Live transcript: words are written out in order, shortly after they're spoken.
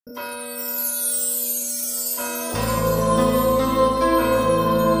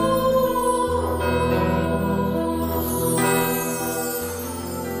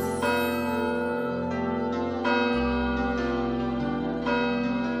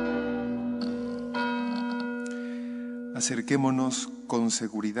Acerquémonos con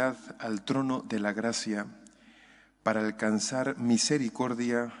seguridad al trono de la gracia para alcanzar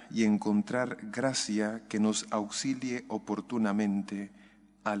misericordia y encontrar gracia que nos auxilie oportunamente.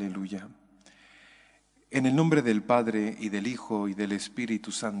 Aleluya. En el nombre del Padre, y del Hijo, y del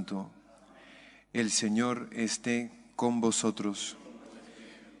Espíritu Santo, el Señor esté con vosotros.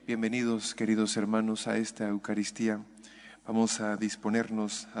 Bienvenidos, queridos hermanos, a esta Eucaristía. Vamos a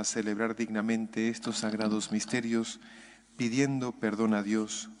disponernos a celebrar dignamente estos sagrados misterios, pidiendo perdón a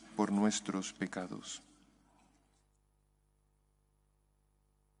Dios por nuestros pecados.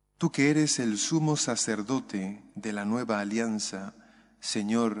 Tú que eres el sumo sacerdote de la nueva alianza,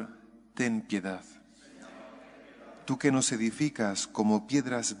 Señor, ten piedad. Tú que nos edificas como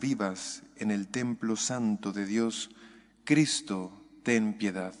piedras vivas en el templo santo de Dios, Cristo, ten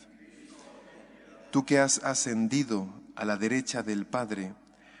piedad. Tú que has ascendido a la derecha del Padre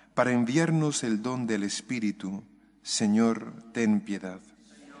para enviarnos el don del Espíritu, Señor, ten piedad.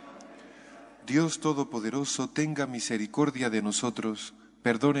 Dios Todopoderoso, tenga misericordia de nosotros,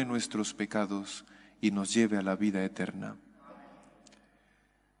 perdone nuestros pecados y nos lleve a la vida eterna.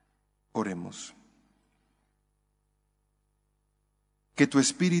 Oremos. Que tu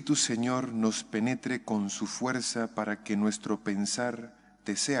Espíritu, Señor, nos penetre con su fuerza para que nuestro pensar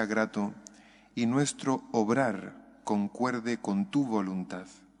te sea grato y nuestro obrar concuerde con tu voluntad.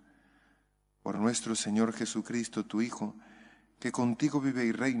 Por nuestro Señor Jesucristo, tu Hijo, que contigo vive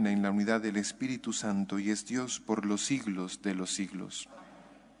y reina en la unidad del Espíritu Santo y es Dios por los siglos de los siglos.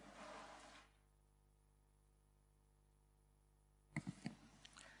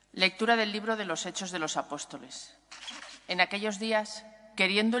 Lectura del libro de los Hechos de los Apóstoles. En aquellos días,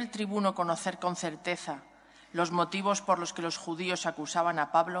 queriendo el tribuno conocer con certeza los motivos por los que los judíos acusaban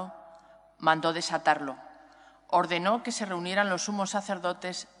a Pablo, mandó desatarlo. Ordenó que se reunieran los sumos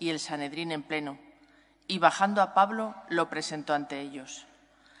sacerdotes y el Sanedrín en pleno, y bajando a Pablo lo presentó ante ellos.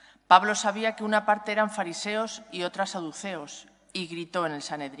 Pablo sabía que una parte eran fariseos y otra saduceos, y gritó en el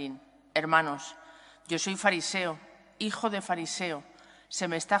Sanedrín: «Hermanos, yo soy fariseo, hijo de fariseo, se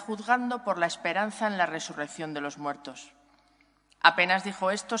me está juzgando por la esperanza en la resurrección de los muertos». Apenas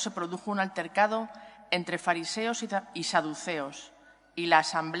dijo esto, se produjo un altercado entre fariseos y saduceos, y la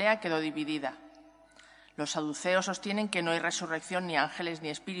asamblea quedó dividida. Los saduceos sostienen que no hay resurrección ni ángeles ni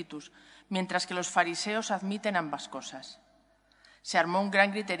espíritus, mientras que los fariseos admiten ambas cosas. Se armó un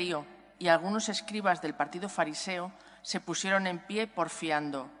gran griterío y algunos escribas del partido fariseo se pusieron en pie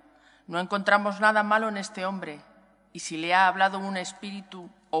porfiando: «No encontramos nada malo en este hombre, y si le ha hablado un espíritu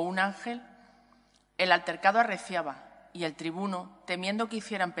o un ángel». El altercado arreciaba y el tribuno, temiendo que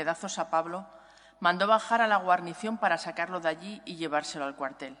hicieran pedazos a Pablo, mandó bajar a la guarnición para sacarlo de allí y llevárselo al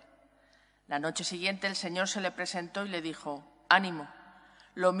cuartel. La noche siguiente el Señor se le presentó y le dijo: «Ánimo,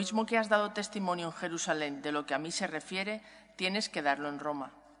 lo mismo que has dado testimonio en Jerusalén de lo que a mí se refiere, tienes que darlo en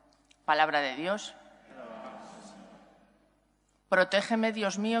Roma». Palabra de Dios. Protégeme,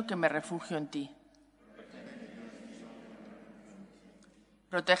 Dios mío, que me refugio en ti.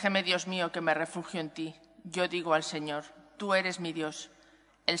 Protégeme, Dios mío, que me refugio en ti. Yo digo al Señor: tú eres mi Dios.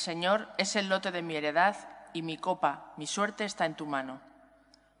 El Señor es el lote de mi heredad y mi copa, mi suerte está en tu mano.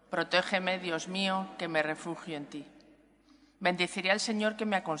 Protégeme, Dios mío, que me refugio en ti. Bendeciré al Señor que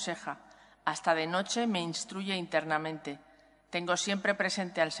me aconseja. Hasta de noche me instruye internamente. Tengo siempre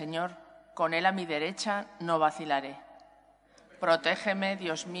presente al Señor. Con Él a mi derecha no vacilaré. Protégeme,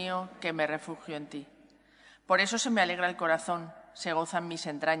 Dios mío, que me refugio en ti. Por eso se me alegra el corazón, se gozan mis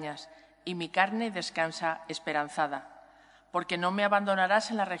entrañas, y mi carne descansa esperanzada. Porque no me abandonarás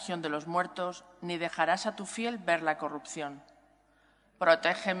en la región de los muertos, ni dejarás a tu fiel ver la corrupción.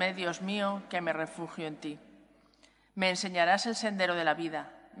 Protégeme, Dios mío, que me refugio en ti. Me enseñarás el sendero de la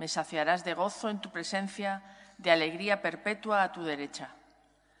vida, me saciarás de gozo en tu presencia, de alegría perpetua a tu derecha.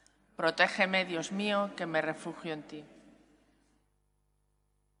 Protégeme, Dios mío, que me refugio en ti.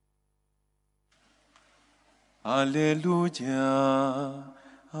 Aleluya,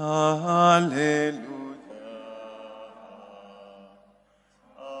 aleluya.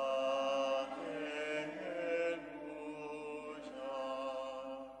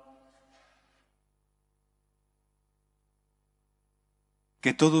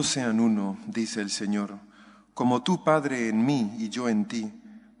 Que todos sean uno, dice el Señor, como tú, Padre, en mí y yo en ti,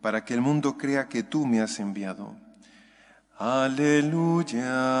 para que el mundo crea que tú me has enviado. Aleluya,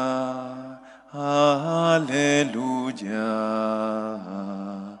 aleluya,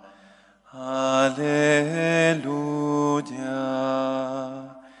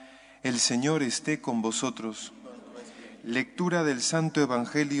 El Señor esté con vosotros. Lectura del Santo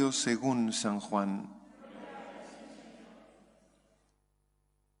Evangelio según San Juan.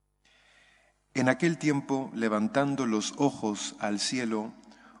 En aquel tiempo, levantando los ojos al cielo,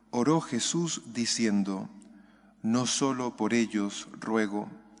 oró Jesús diciendo: No solo por ellos ruego,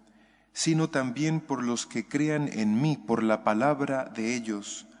 sino también por los que crean en mí por la palabra de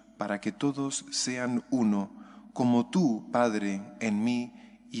ellos, para que todos sean uno, como tú, Padre, en mí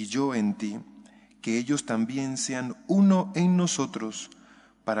y yo en ti, que ellos también sean uno en nosotros,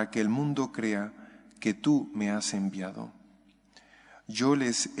 para que el mundo crea que tú me has enviado. Yo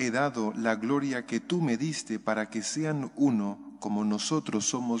les he dado la gloria que tú me diste para que sean uno, como nosotros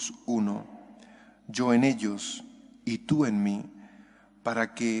somos uno, yo en ellos y tú en mí,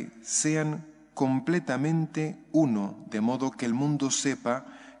 para que sean completamente uno, de modo que el mundo sepa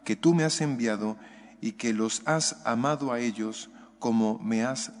que tú me has enviado y que los has amado a ellos como me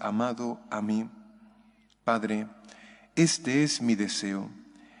has amado a mí. Padre, este es mi deseo,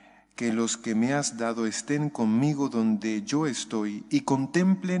 que los que me has dado estén conmigo donde yo estoy y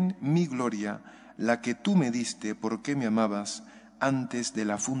contemplen mi gloria, la que tú me diste porque me amabas antes de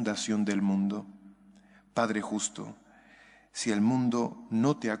la fundación del mundo. Padre justo, si el mundo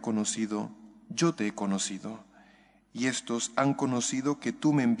no te ha conocido, yo te he conocido, y estos han conocido que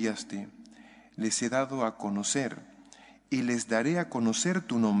tú me enviaste. Les he dado a conocer y les daré a conocer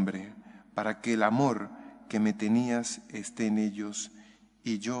tu nombre, para que el amor que me tenías esté en ellos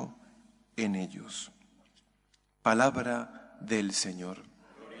y yo en ellos. Palabra del Señor.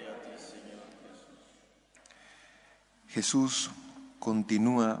 Gloria a ti, Señor Jesús. Jesús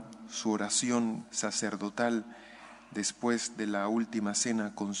continúa su oración sacerdotal después de la última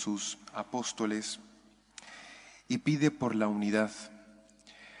cena con sus apóstoles y pide por la unidad.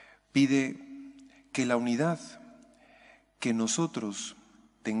 Pide que la unidad que nosotros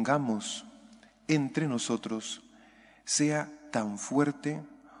tengamos entre nosotros sea tan fuerte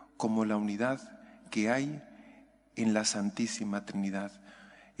como la unidad que hay en la Santísima Trinidad,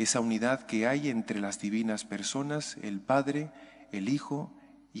 esa unidad que hay entre las divinas personas, el Padre, el Hijo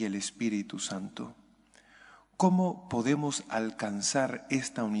y el Espíritu Santo. ¿Cómo podemos alcanzar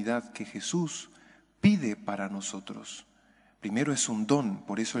esta unidad que Jesús pide para nosotros? Primero es un don,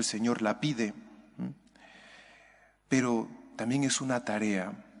 por eso el Señor la pide, pero también es una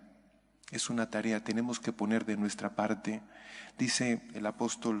tarea, tenemos que poner de nuestra parte. Dice el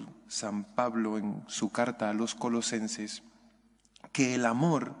apóstol San Pablo en su carta a los Colosenses que el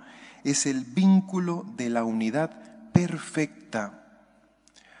amor es el vínculo de la unidad perfecta.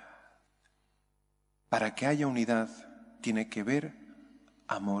 Para que haya unidad tiene que haber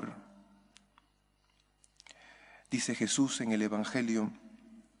amor. Dice Jesús en el Evangelio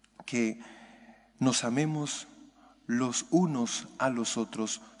que nos amemos los unos a los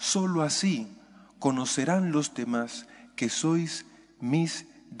otros. Solo así conocerán los demás que sois mis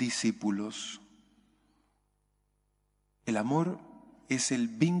discípulos. El amor es el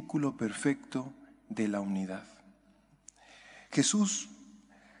vínculo perfecto de la unidad. Jesús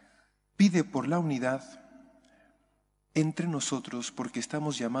pide por la unidad entre nosotros porque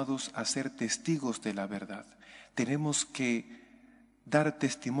estamos llamados a ser testigos de la verdad. Tenemos que dar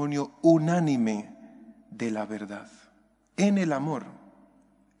testimonio unánime de la verdad, en el amor,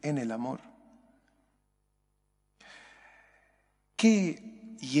 en el amor.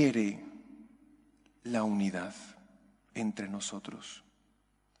 ¿Qué hiere la unidad entre nosotros?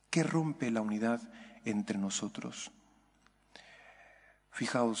 ¿Qué rompe la unidad entre nosotros?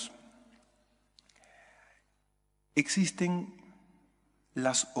 Fijaos, existen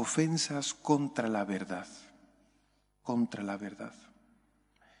las ofensas contra la verdad, contra la verdad.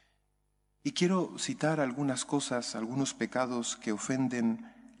 Y quiero citar algunas cosas, algunos pecados que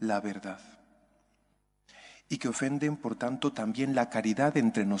ofenden la verdad y que ofenden, por tanto, también la caridad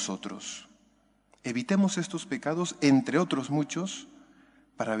entre nosotros. Evitemos estos pecados, entre otros muchos,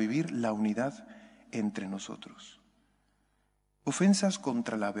 para vivir la unidad entre nosotros. Ofensas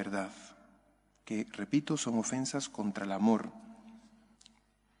contra la verdad, que, repito, son ofensas contra el amor.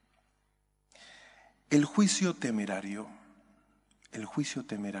 El juicio temerario, el juicio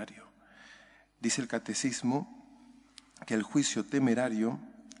temerario. Dice el Catecismo que el juicio temerario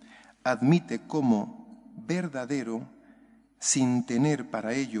admite como verdadero, sin tener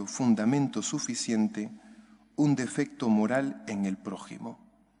para ello fundamento suficiente, un defecto moral en el prójimo.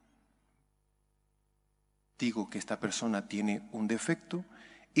 Digo que esta persona tiene un defecto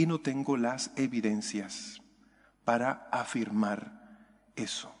y no tengo las evidencias para afirmar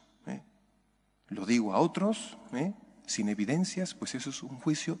eso. Lo digo a otros, sin evidencias, pues eso es un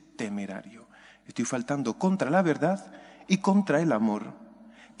juicio temerario. Estoy faltando contra la verdad y contra el amor.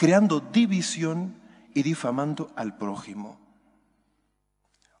 creando división y difamando al prójimo.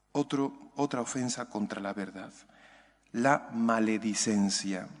 Otra ofensa contra la verdad, la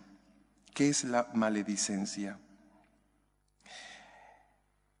maledicencia. ¿Qué es la maledicencia?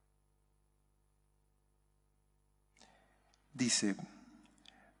 Dice,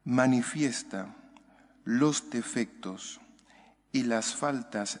 manifiesta los defectos y las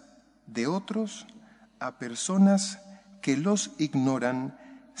faltas de otros a personas que los ignoran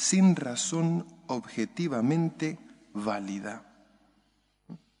sin razón objetivamente válida.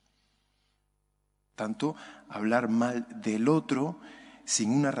 Tanto hablar mal del otro sin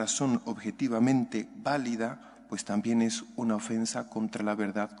una razón objetivamente válida, pues también es una ofensa contra la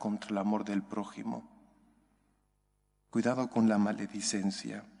verdad, contra el amor del prójimo. Cuidado con la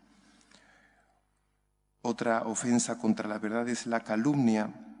maledicencia. Otra ofensa contra la verdad es la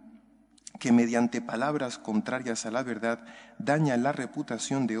calumnia, que mediante palabras contrarias a la verdad daña la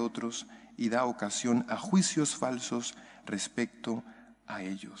reputación de otros y da ocasión a juicios falsos respecto a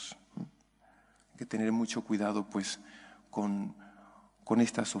ellos. Hay que tener mucho cuidado, pues, con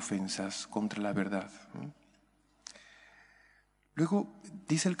estas ofensas contra la verdad. Luego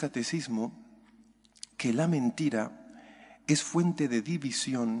dice el catecismo que la mentira es fuente de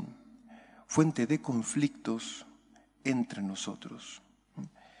división, fuente de conflictos entre nosotros.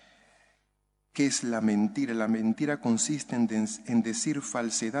 ¿Qué es la mentira? La mentira consiste en decir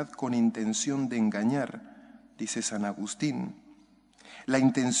falsedad con intención de engañar, dice San Agustín. La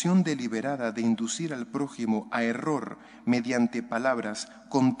intención deliberada de inducir al prójimo a error mediante palabras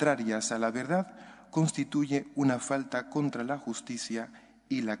contrarias a la verdad constituye una falta contra la justicia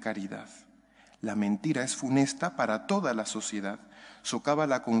y la caridad. La mentira es funesta para toda la sociedad, socava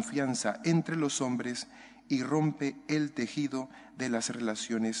la confianza entre los hombres y rompe el tejido de las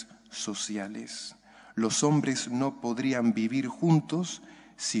relaciones sociales. Los hombres no podrían vivir juntos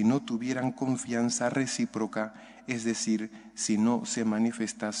si no tuvieran confianza recíproca, es decir, si no se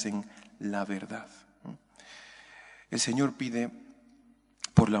manifestasen la verdad. El Señor pide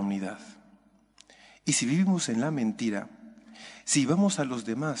por la unidad. Y si vivimos en la mentira, si vamos a los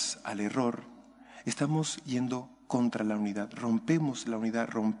demás al error, estamos yendo contra la unidad, rompemos la unidad,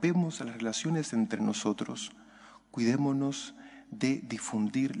 rompemos las relaciones entre nosotros. Cuidémonos de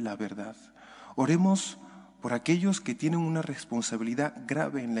difundir la verdad. Oremos por aquellos que tienen una responsabilidad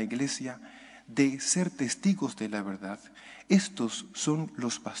grave en la Iglesia de ser testigos de la verdad. Estos son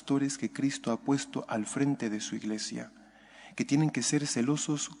los pastores que Cristo ha puesto al frente de su Iglesia, que tienen que ser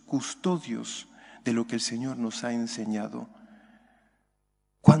celosos custodios de lo que el Señor nos ha enseñado.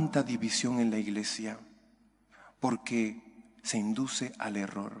 ¿Cuánta división en la Iglesia? Porque se induce al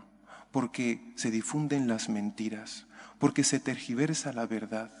error, porque se difunden las mentiras, porque se tergiversa la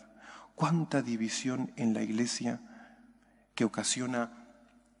verdad. ¿Cuánta división en la Iglesia que ocasiona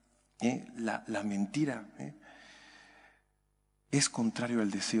la mentira? Es contrario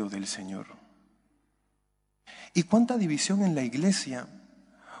al deseo del Señor. ¿Y cuánta división en la Iglesia?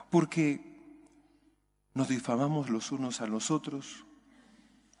 Porque nos difamamos los unos a los otros,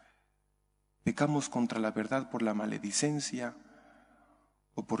 pecamos contra la verdad por la maledicencia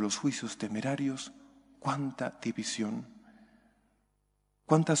o por los juicios temerarios. ¿Cuánta división?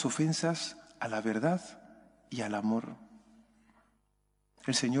 ¿Cuántas ofensas a la verdad y al amor?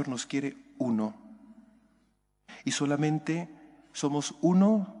 El Señor nos quiere uno. Y solamente somos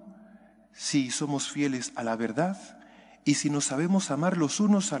uno si somos fieles a la verdad y si nos sabemos amar los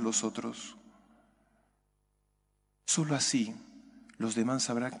unos a los otros. Solo así los demás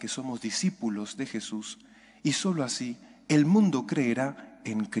sabrán que somos discípulos de Jesús y solo así el mundo creerá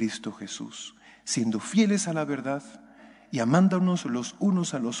en Cristo Jesús, siendo fieles a la verdad y amándonos los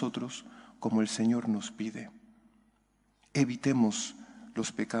unos a los otros como el Señor nos pide. Evitemos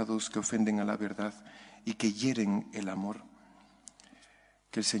los pecados que ofenden a la verdad y que hieren el amor.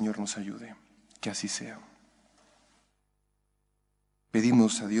 Que el Señor nos ayude, que así sea.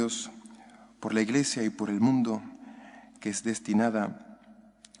 Pedimos a Dios por la Iglesia y por el mundo, que es destinada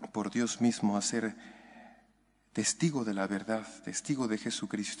por Dios mismo a ser testigo de la verdad, testigo de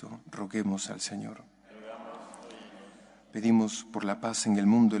Jesucristo. Roguemos al Señor. Pedimos por la paz en el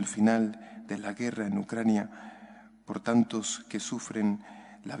mundo, el final de la guerra en Ucrania, por tantos que sufren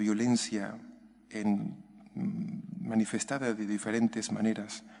la violencia manifestada de diferentes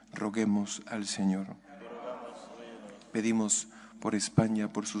maneras. Roguemos al Señor. Pedimos por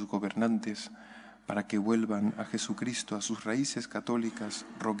España, por sus gobernantes, para que vuelvan a Jesucristo, a sus raíces católicas.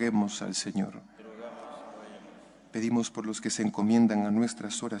 Roguemos al Señor. Pedimos por los que se encomiendan a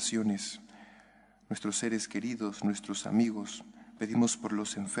nuestras oraciones, nuestros seres queridos, nuestros amigos. Pedimos por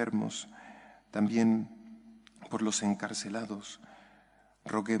los enfermos, también por los encarcelados.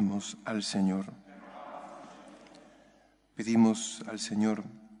 Roguemos al Señor. Pedimos al Señor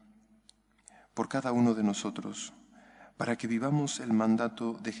por cada uno de nosotros, para que vivamos el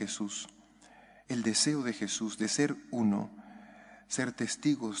mandato de Jesús, el deseo de Jesús de ser uno, ser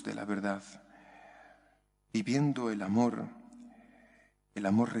testigos de la verdad, viviendo el amor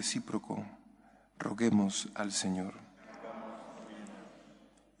recíproco. Roguemos al Señor.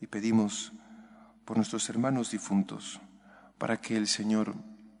 Y pedimos por nuestros hermanos difuntos, para que el Señor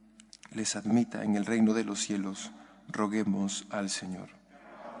les admita en el reino de los cielos. Roguemos al Señor.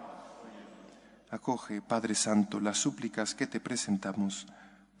 Acoge, Padre Santo, las súplicas que te presentamos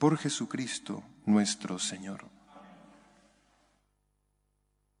por Jesucristo nuestro Señor.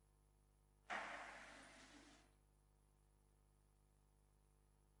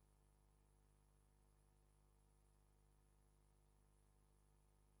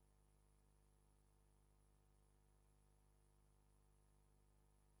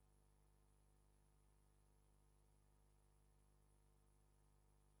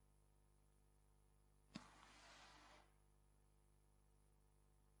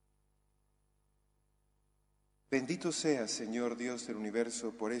 Bendito seas, Señor Dios del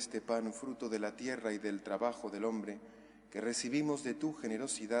universo, por este pan, fruto de la tierra y del trabajo del hombre, que recibimos de tu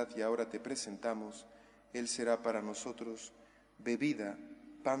generosidad y ahora te presentamos. Él será para nosotros bebida,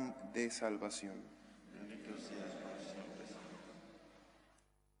 pan de salvación. Bendito seas por siempre, Señor.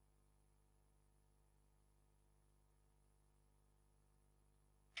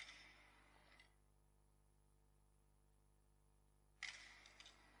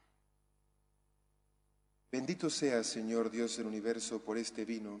 Bendito seas, Señor Dios del universo, por este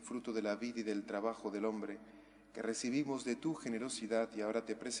vino, fruto de la vid y del trabajo del hombre, que recibimos de tu generosidad y ahora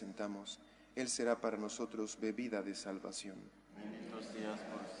te presentamos. Él será para nosotros bebida de salvación. Bendito seas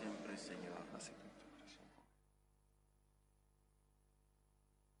por siempre, Señor.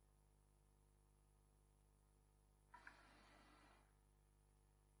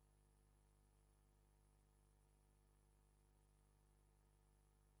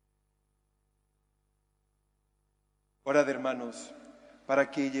 Orad, hermanos, para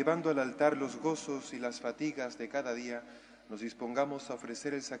que, llevando al altar los gozos y las fatigas de cada día, nos dispongamos a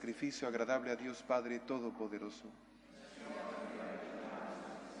ofrecer el sacrificio agradable a Dios Padre Todopoderoso.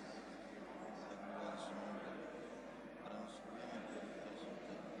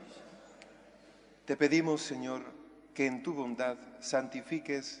 Te pedimos, Señor, que en tu bondad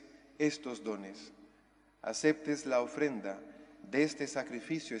santifiques estos dones, aceptes la ofrenda de este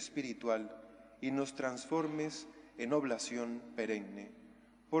sacrificio espiritual y nos transformes en oblación perenne.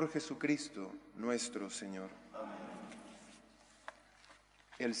 Por Jesucristo nuestro Señor. Amén.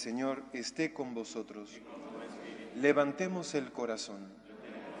 El Señor esté con vosotros. Levantemos el corazón.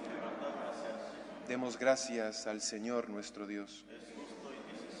 Demos gracias al Señor nuestro Dios.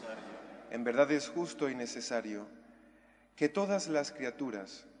 En verdad es justo y necesario que todas las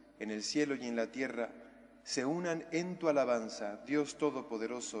criaturas, en el cielo y en la tierra, se unan en tu alabanza, Dios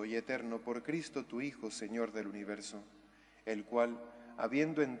Todopoderoso y Eterno, por Cristo tu Hijo, Señor del universo, el cual,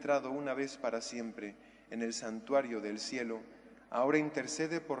 habiendo entrado una vez para siempre en el santuario del cielo, ahora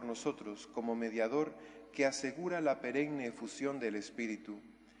intercede por nosotros como mediador que asegura la perenne efusión del Espíritu.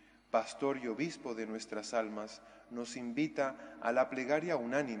 Pastor y obispo de nuestras almas, nos invita a la plegaria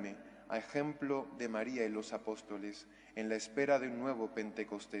unánime, a ejemplo de María y los apóstoles, en la espera de un nuevo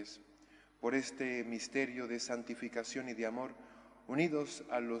Pentecostés. Por este misterio de santificación y de amor, unidos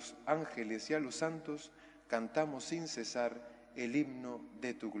a los ángeles y a los santos, cantamos sin cesar el himno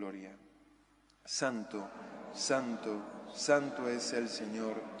de tu gloria. Santo, santo, santo es el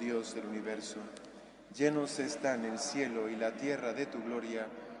Señor, Dios del universo. Llenos están el cielo y la tierra de tu gloria.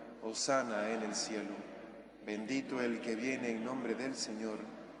 Hosana en el cielo. Bendito el que viene en nombre del Señor.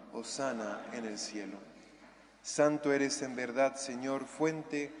 Hosana en el cielo. Santo eres en verdad, Señor,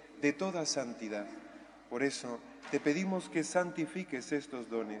 fuente de toda santidad. Por eso te pedimos que santifiques estos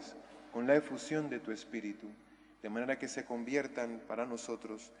dones con la efusión de tu Espíritu, de manera que se conviertan para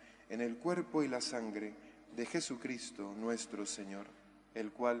nosotros en el cuerpo y la sangre de Jesucristo nuestro Señor,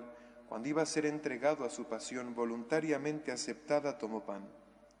 el cual, cuando iba a ser entregado a su pasión, voluntariamente aceptada, tomó pan.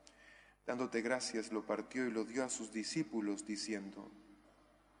 Dándote gracias, lo partió y lo dio a sus discípulos, diciendo: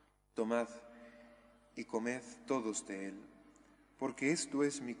 Tomad y comed todos de él, porque esto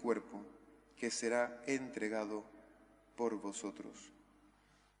es mi cuerpo, que será entregado por vosotros.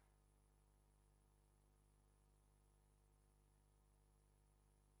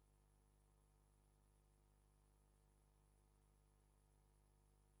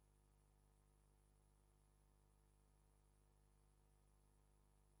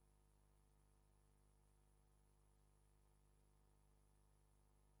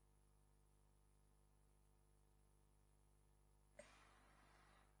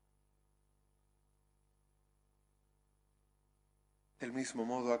 Del mismo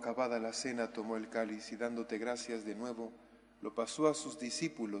modo, acabada la cena, tomó el cáliz y dándote gracias de nuevo, lo pasó a sus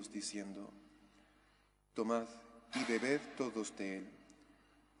discípulos diciendo: Tomad y bebed todos de él,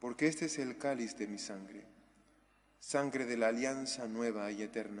 porque este es el cáliz de mi sangre, sangre de la alianza nueva y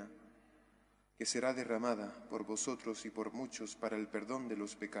eterna, que será derramada por vosotros y por muchos para el perdón de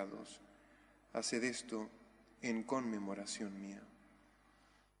los pecados. Haced esto en conmemoración mía.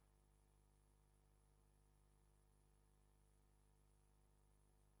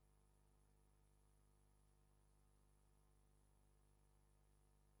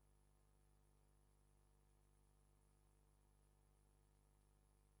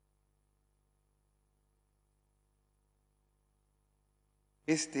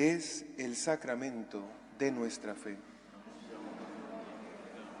 Este es el sacramento de nuestra fe.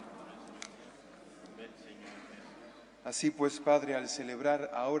 Así pues, Padre, al celebrar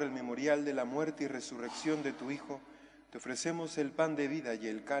ahora el memorial de la muerte y resurrección de tu Hijo, te ofrecemos el pan de vida y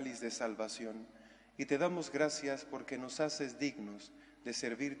el cáliz de salvación, y te damos gracias porque nos haces dignos de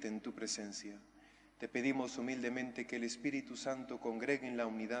servirte en tu presencia. Te pedimos humildemente que el Espíritu Santo congregue en la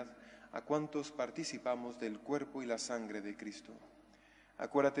unidad a cuantos participamos del cuerpo y la sangre de Cristo.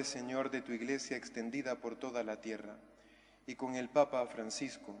 Acuérdate, Señor, de tu Iglesia extendida por toda la tierra, y con el Papa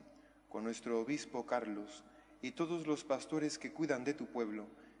Francisco, con nuestro Obispo Carlos, y todos los pastores que cuidan de tu pueblo,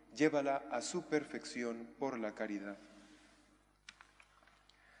 llévala a su perfección por la caridad.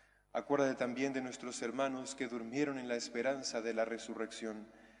 Acuérdate también de nuestros hermanos que durmieron en la esperanza de la resurrección,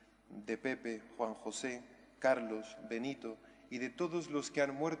 de Pepe, Juan José, Carlos, Benito, y de todos los que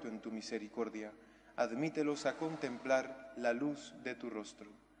han muerto en tu misericordia. Admítelos a contemplar la luz de tu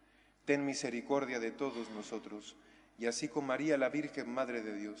rostro. Ten misericordia de todos nosotros, y así con María la Virgen Madre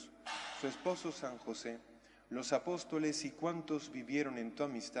de Dios, su esposo San José, los apóstoles y cuantos vivieron en tu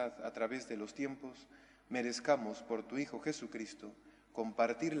amistad a través de los tiempos, merezcamos por tu Hijo Jesucristo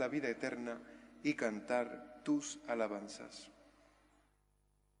compartir la vida eterna y cantar tus alabanzas.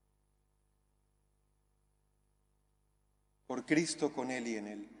 Por Cristo, con Él y en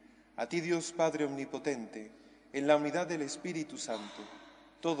Él, a ti Dios Padre Omnipotente, en la unidad del Espíritu Santo,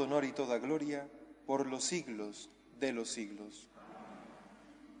 todo honor y toda gloria por los siglos de los siglos.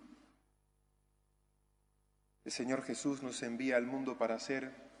 El Señor Jesús nos envía al mundo para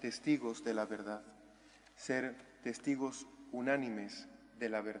ser testigos de la verdad, ser testigos unánimes de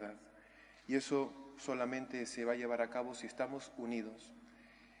la verdad. Y eso solamente se va a llevar a cabo si estamos unidos.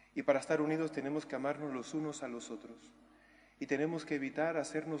 Y para estar unidos tenemos que amarnos los unos a los otros. Y tenemos que evitar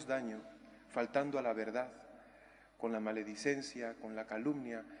hacernos daño, faltando a la verdad, con la maledicencia, con la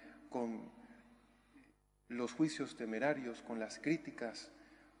calumnia, con los juicios temerarios, con las críticas,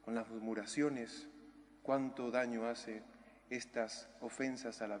 con las murmuraciones. Cuánto daño hace estas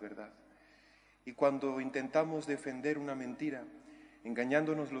ofensas a la verdad. Y cuando intentamos defender una mentira,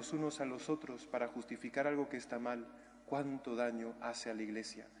 engañándonos los unos a los otros para justificar algo que está mal, cuánto daño hace a la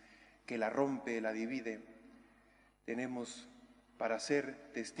Iglesia, que la rompe, la divide. Tenemos, para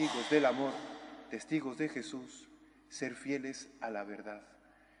ser testigos del amor, testigos de Jesús, ser fieles a la verdad,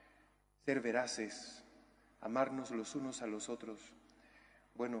 ser veraces, amarnos los unos a los otros.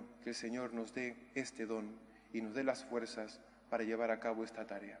 Bueno, que el Señor nos dé este don y nos dé las fuerzas para llevar a cabo esta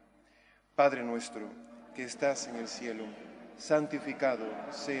tarea. Padre nuestro, que estás en el cielo, santificado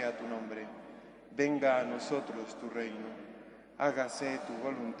sea tu nombre. Venga a nosotros tu reino. Hágase tu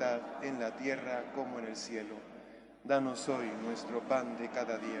voluntad en la tierra como en el cielo. Danos hoy nuestro pan de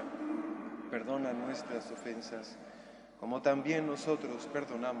cada día. Perdona nuestras ofensas, como también nosotros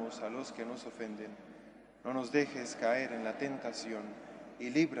perdonamos a los que nos ofenden. No nos dejes caer en la tentación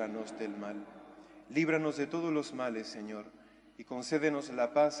y líbranos del mal. Líbranos de todos los males, Señor, y concédenos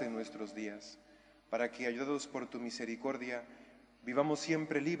la paz en nuestros días, para que, ayudados por tu misericordia, vivamos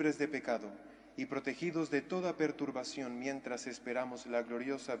siempre libres de pecado y protegidos de toda perturbación mientras esperamos la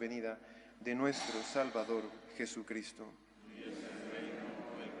gloriosa venida de nuestro Salvador Jesucristo.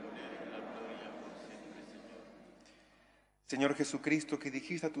 Señor Jesucristo, que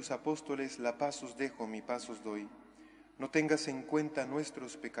dijiste a tus apóstoles, la paz os dejo, mi paz os doy. No tengas en cuenta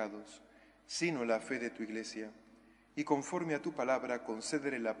nuestros pecados, sino la fe de tu Iglesia, y conforme a tu palabra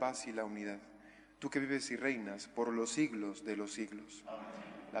concédele la paz y la unidad, tú que vives y reinas por los siglos de los siglos.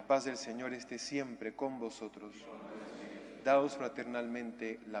 La paz del Señor esté siempre con vosotros. Daos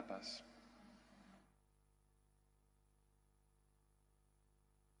fraternalmente la paz.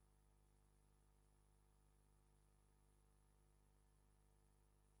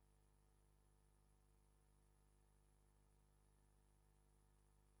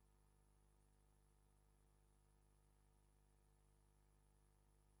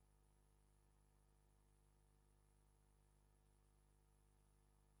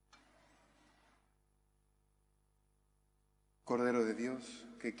 Cordero de Dios,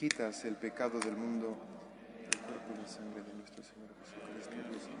 que quitas el pecado del mundo, el cuerpo y la sangre de nuestro Señor Jesucristo,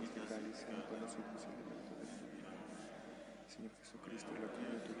 Dios santificado y santo, nosotros el elemento de tu vida. Señor Jesucristo, la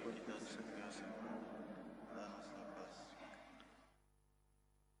cruz de tu cuerpo y tu sangre, Señor.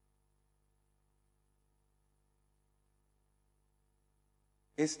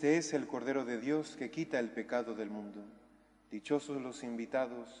 Este es el Cordero de Dios que quita el pecado del mundo. Dichosos los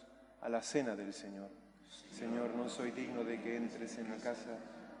invitados a la cena del Señor. Señor, no soy digno de que entres en la casa,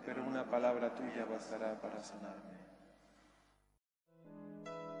 pero una palabra tuya bastará para sanarme.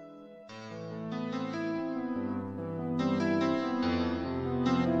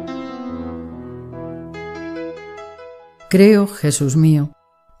 Creo, Jesús mío,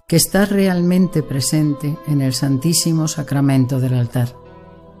 que estás realmente presente en el Santísimo Sacramento del altar.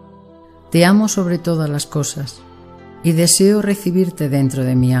 Te amo sobre todas las cosas y deseo recibirte dentro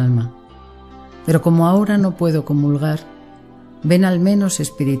de mi alma. Pero como ahora no puedo comulgar, ven al menos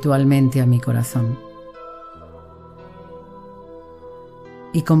espiritualmente a mi corazón.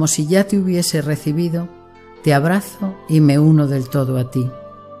 Y como si ya te hubiese recibido, te abrazo y me uno del todo a ti.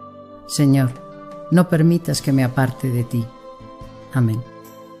 Señor, no permitas que me aparte de ti. Amén.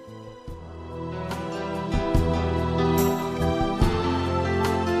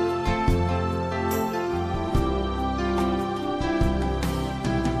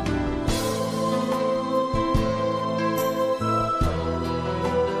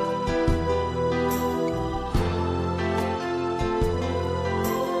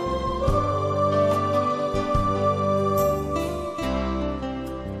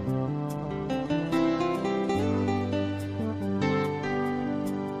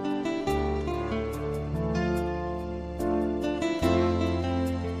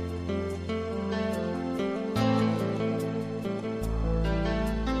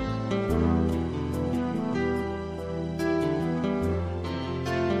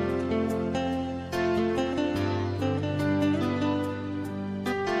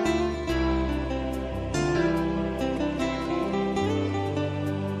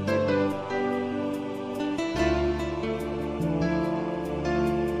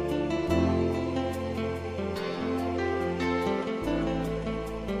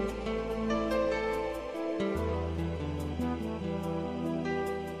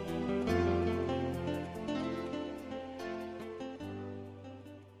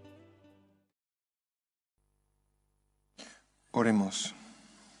 Oremos.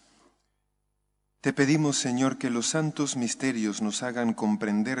 Te pedimos, Señor, que los santos misterios nos hagan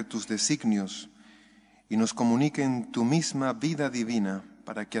comprender tus designios y nos comuniquen tu misma vida divina,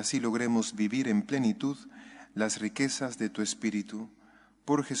 para que así logremos vivir en plenitud las riquezas de tu Espíritu,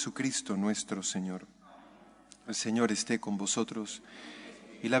 por Jesucristo nuestro Señor. El Señor esté con vosotros,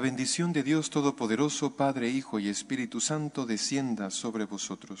 y la bendición de Dios Todopoderoso, Padre, Hijo y Espíritu Santo, descienda sobre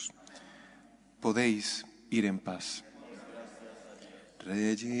vosotros. Podéis ir en paz.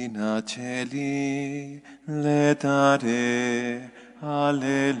 Regina Celi, letare,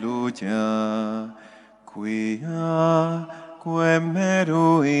 alleluia, quia quem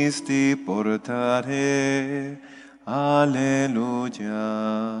meruisti portare, alleluia,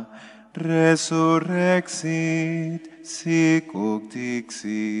 resurrexit, sic ut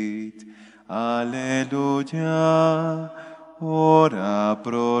dixit, alleluia, ora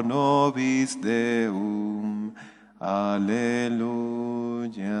pro nobis Deum,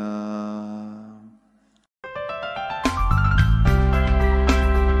 Aleluya.